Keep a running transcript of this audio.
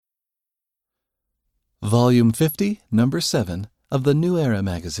Volume 50, Number 7 of the New Era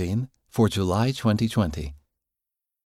magazine for July 2020.